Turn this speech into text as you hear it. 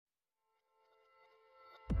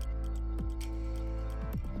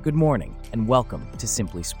Good morning, and welcome to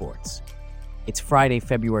Simply Sports. It's Friday,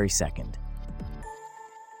 February 2nd.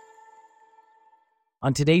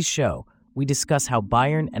 On today's show, we discuss how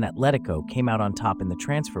Bayern and Atletico came out on top in the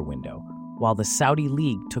transfer window, while the Saudi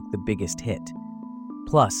League took the biggest hit.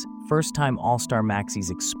 Plus, first-time All-Star Maxi's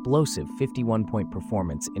explosive 51-point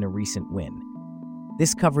performance in a recent win.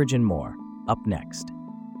 This coverage and more, up next.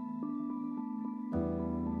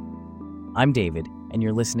 I'm David, and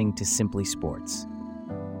you're listening to Simply Sports.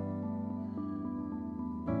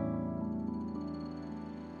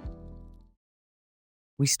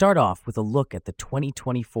 We start off with a look at the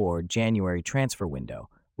 2024 January transfer window,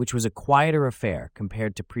 which was a quieter affair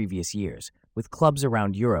compared to previous years, with clubs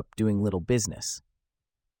around Europe doing little business.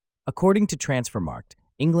 According to Transfermarkt,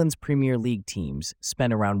 England's Premier League teams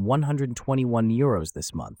spent around €121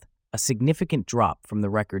 this month, a significant drop from the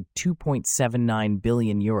record €2.79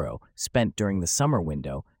 billion spent during the summer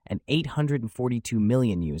window and €842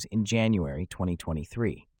 million in January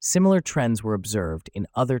 2023. Similar trends were observed in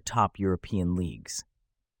other top European leagues.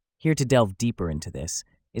 Here to delve deeper into this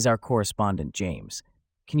is our correspondent, James.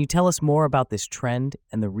 Can you tell us more about this trend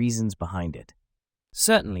and the reasons behind it?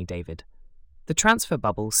 Certainly, David. The transfer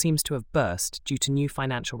bubble seems to have burst due to new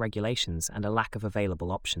financial regulations and a lack of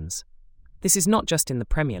available options. This is not just in the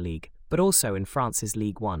Premier League, but also in France's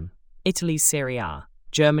Ligue 1, Italy's Serie A,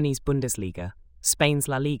 Germany's Bundesliga, Spain's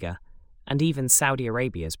La Liga, and even Saudi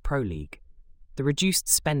Arabia's Pro League. The reduced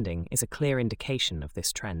spending is a clear indication of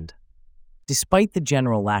this trend. Despite the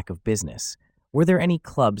general lack of business, were there any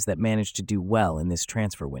clubs that managed to do well in this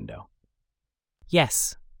transfer window?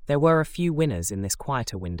 Yes, there were a few winners in this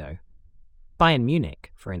quieter window. Bayern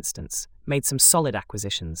Munich, for instance, made some solid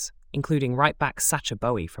acquisitions, including right-back Sacha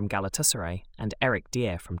Boey from Galatasaray and Eric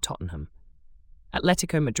Dier from Tottenham.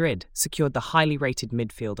 Atletico Madrid secured the highly rated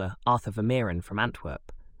midfielder Arthur Vermeeren from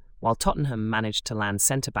Antwerp, while Tottenham managed to land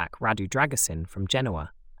centre-back Radu Dragusin from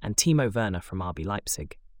Genoa and Timo Werner from RB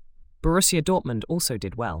Leipzig. Borussia Dortmund also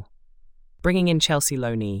did well, bringing in Chelsea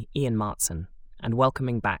loanee Ian Maatsen and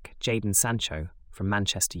welcoming back Jadon Sancho from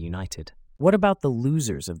Manchester United. What about the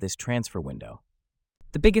losers of this transfer window?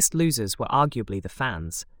 The biggest losers were arguably the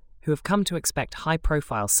fans, who have come to expect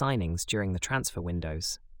high-profile signings during the transfer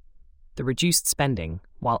windows. The reduced spending,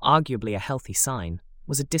 while arguably a healthy sign,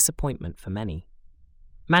 was a disappointment for many.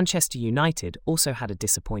 Manchester United also had a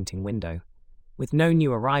disappointing window, with no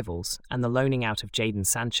new arrivals and the loaning out of Jadon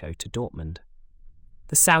Sancho to Dortmund.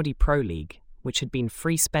 The Saudi Pro League, which had been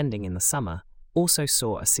free spending in the summer, also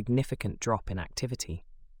saw a significant drop in activity.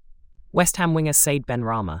 West Ham winger Said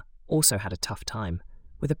Benrahma also had a tough time,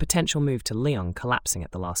 with a potential move to Lyon collapsing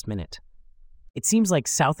at the last minute. It seems like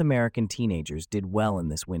South American teenagers did well in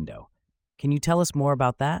this window. Can you tell us more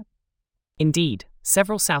about that? Indeed,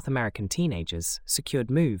 several South American teenagers secured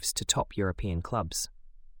moves to top European clubs.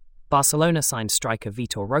 Barcelona signed striker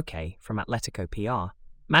Vitor Roque from Atletico PR.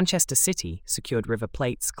 Manchester City secured River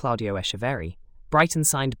Plate's Claudio Echeverri. Brighton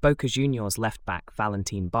signed Boca Juniors left-back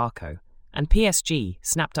Valentin Barco. And PSG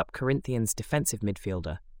snapped up Corinthians' defensive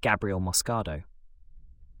midfielder Gabriel Moscardo.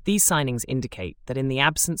 These signings indicate that in the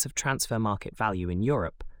absence of transfer market value in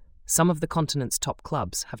Europe, some of the continent's top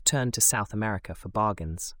clubs have turned to South America for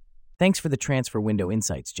bargains. Thanks for the transfer window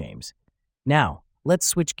insights, James. Now, let's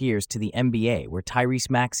switch gears to the NBA, where Tyrese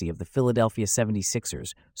Maxey of the Philadelphia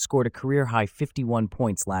 76ers scored a career-high 51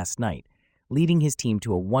 points last night, leading his team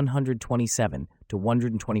to a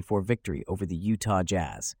 127-124 victory over the Utah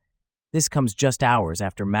Jazz. This comes just hours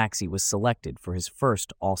after Maxey was selected for his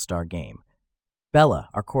first All-Star game. Bella,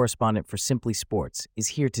 our correspondent for Simply Sports, is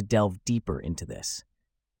here to delve deeper into this.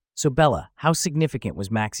 So Bella, how significant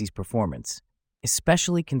was Maxey's performance,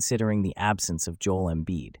 especially considering the absence of Joel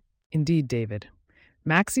Embiid? Indeed, David.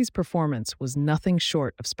 Maxey's performance was nothing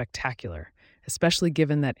short of spectacular, especially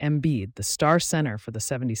given that Embiid, the star center for the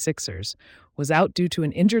 76ers, was out due to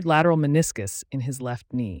an injured lateral meniscus in his left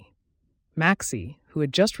knee. Maxey, who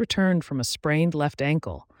had just returned from a sprained left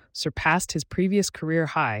ankle, surpassed his previous career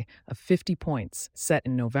high of 50 points set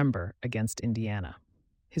in November against Indiana.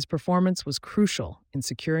 His performance was crucial in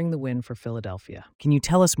securing the win for Philadelphia. Can you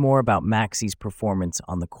tell us more about Maxey's performance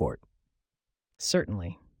on the court?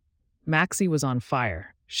 Certainly. Maxey was on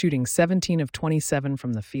fire, shooting 17 of 27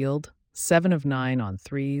 from the field, 7 of 9 on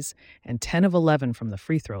threes, and 10 of 11 from the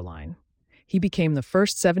free throw line. He became the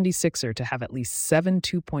first 76er to have at least 7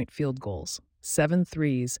 two-point field goals, 7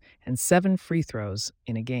 threes, and 7 free throws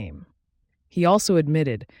in a game. He also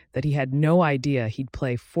admitted that he had no idea he'd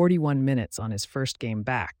play 41 minutes on his first game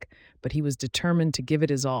back, but he was determined to give it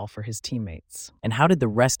his all for his teammates. And how did the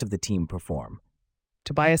rest of the team perform?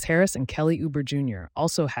 Tobias Harris and Kelly Oubre Jr.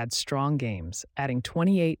 also had strong games, adding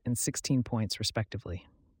 28 and 16 points respectively.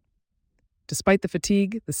 Despite the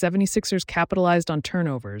fatigue, the 76ers capitalized on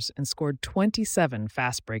turnovers and scored 27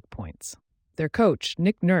 fast break points. Their coach,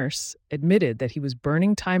 Nick Nurse, admitted that he was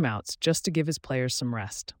burning timeouts just to give his players some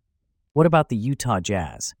rest. What about the Utah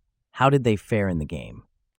Jazz? How did they fare in the game?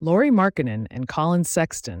 Lauri Markkanen and Colin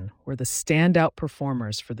Sexton were the standout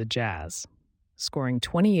performers for the Jazz, scoring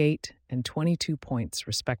 28 and 22 points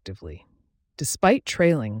respectively. Despite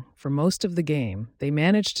trailing for most of the game, they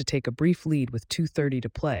managed to take a brief lead with 2:30 to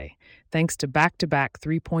play, thanks to back-to-back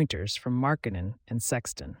three-pointers from Markkanen and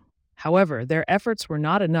Sexton. However, their efforts were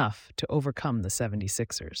not enough to overcome the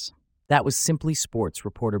 76ers. That was Simply Sports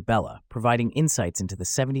reporter Bella providing insights into the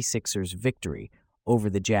 76ers' victory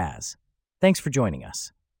over the Jazz. Thanks for joining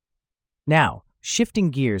us. Now,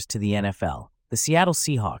 shifting gears to the NFL, the Seattle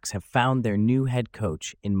Seahawks have found their new head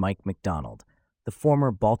coach in Mike Macdonald, the former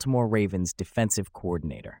Baltimore Ravens defensive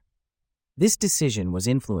coordinator. This decision was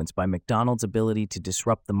influenced by Macdonald's ability to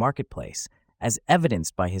disrupt the marketplace, as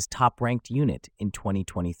evidenced by his top-ranked unit in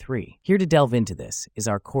 2023. Here to delve into this is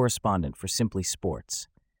our correspondent for Simply Sports.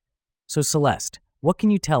 So, Celeste, what can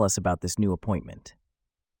you tell us about this new appointment?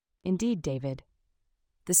 Indeed, David.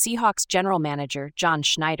 The Seahawks general manager, John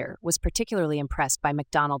Schneider, was particularly impressed by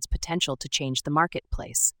Macdonald's potential to change the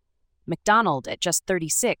marketplace. Macdonald, at just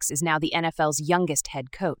 36, is now the NFL's youngest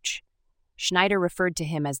head coach. Schneider referred to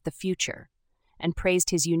him as the future and praised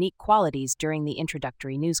his unique qualities during the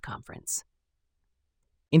introductory news conference.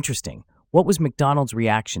 Interesting. What was Macdonald's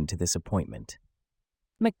reaction to this appointment?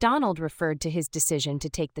 Macdonald referred to his decision to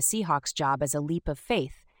take the Seahawks job as a leap of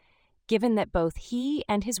faith, given that both he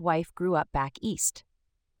and his wife grew up back east.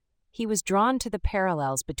 He was drawn to the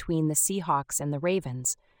parallels between the Seahawks and the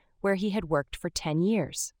Ravens, where he had worked for 10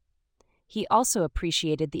 years. He also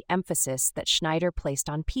appreciated the emphasis that Schneider placed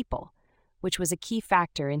on people, which was a key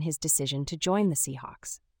factor in his decision to join the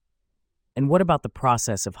Seahawks. And what about the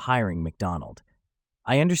process of hiring Macdonald?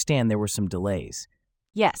 I understand there were some delays.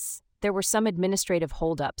 Yes, there were some administrative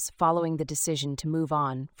holdups following the decision to move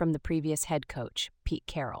on from the previous head coach, Pete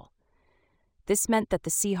Carroll. This meant that the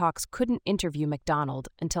Seahawks couldn't interview Macdonald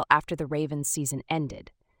until after the Ravens season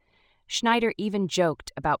ended. Schneider even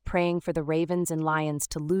joked about praying for the Ravens and Lions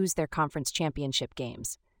to lose their conference championship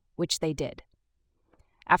games, which they did.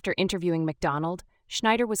 After interviewing Macdonald,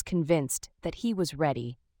 Schneider was convinced that he was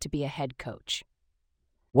ready to be a head coach.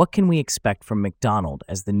 What can we expect from Macdonald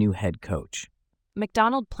as the new head coach?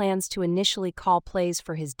 Macdonald plans to initially call plays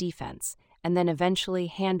for his defense and then eventually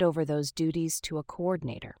hand over those duties to a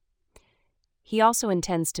coordinator. He also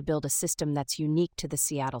intends to build a system that's unique to the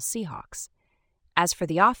Seattle Seahawks. As for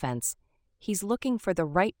the offense, he's looking for the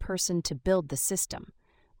right person to build the system,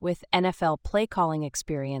 with NFL play-calling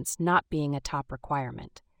experience not being a top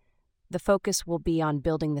requirement. The focus will be on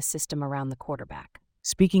building the system around the quarterback.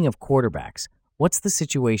 Speaking of quarterbacks, what's the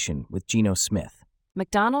situation with Geno Smith?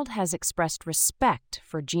 Macdonald has expressed respect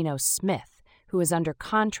for Geno Smith, who is under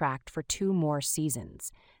contract for 2 more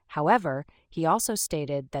seasons. However, he also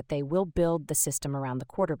stated that they will build the system around the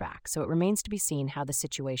quarterback, so it remains to be seen how the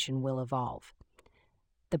situation will evolve.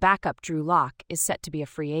 The backup Drew Lock is set to be a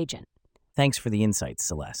free agent. Thanks for the insights,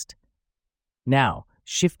 Celeste. Now,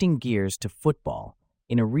 shifting gears to football,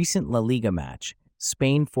 in a recent La Liga match,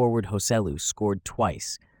 Spain forward Joselu scored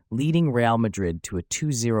twice, leading Real Madrid to a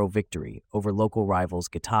 2-0 victory over local rivals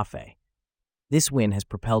Getafe. This win has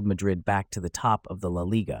propelled Madrid back to the top of the La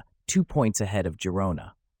Liga, 2 points ahead of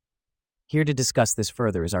Girona. Here to discuss this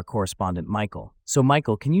further is our correspondent, Michael. So,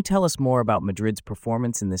 Michael, can you tell us more about Madrid's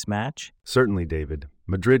performance in this match? Certainly, David.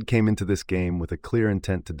 Madrid came into this game with a clear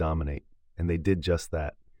intent to dominate, and they did just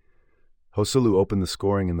that. Joselu opened the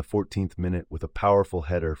scoring in the 14th minute with a powerful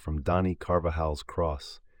header from Dani Carvajal's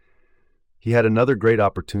cross. He had another great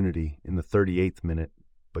opportunity in the 38th minute,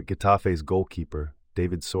 but Getafe's goalkeeper,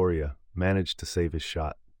 David Soria, managed to save his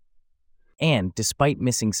shot. And, despite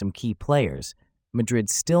missing some key players, Madrid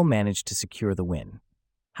still managed to secure the win.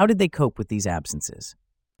 How did they cope with these absences?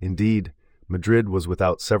 Indeed, Madrid was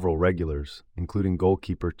without several regulars, including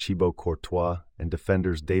goalkeeper Thibaut Courtois and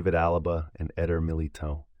defenders David Alaba and Eder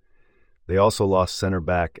Militão. They also lost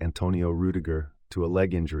center-back Antonio Rudiger to a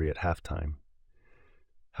leg injury at halftime.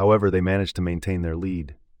 However, they managed to maintain their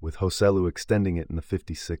lead, with Joselu extending it in the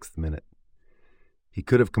 56th minute. He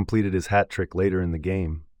could have completed his hat-trick later in the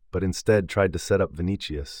game, but instead tried to set up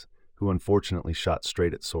Vinicius, who unfortunately shot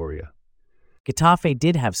straight at Soria. Getafe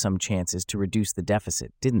did have some chances to reduce the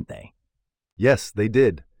deficit, didn't they? Yes, they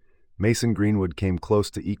did. Mason Greenwood came close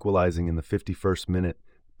to equalizing in the 51st minute,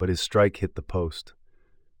 but his strike hit the post.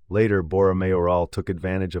 Later, Borja Mayoral took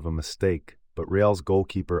advantage of a mistake, but Real's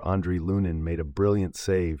goalkeeper Andriy Lunin made a brilliant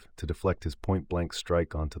save to deflect his point-blank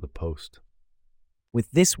strike onto the post. With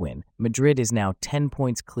this win, Madrid is now 10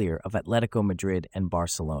 points clear of Atletico Madrid and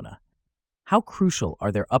Barcelona. How crucial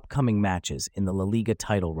are their upcoming matches in the La Liga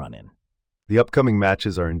title run-in? The upcoming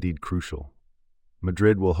matches are indeed crucial.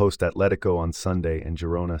 Madrid will host Atletico on Sunday and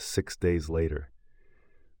Girona 6 days later.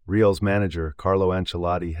 Real's manager, Carlo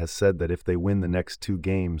Ancelotti, has said that if they win the next 2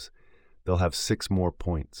 games, they'll have 6 more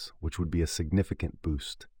points, which would be a significant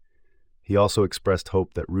boost. He also expressed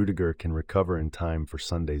hope that Rudiger can recover in time for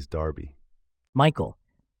Sunday's derby. Michael,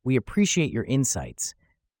 we appreciate your insights,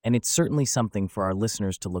 and it's certainly something for our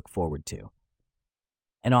listeners to look forward to.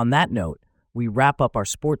 And on that note, we wrap up our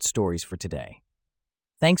sports stories for today.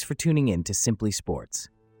 Thanks for tuning in to Simply Sports.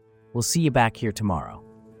 We'll see you back here tomorrow.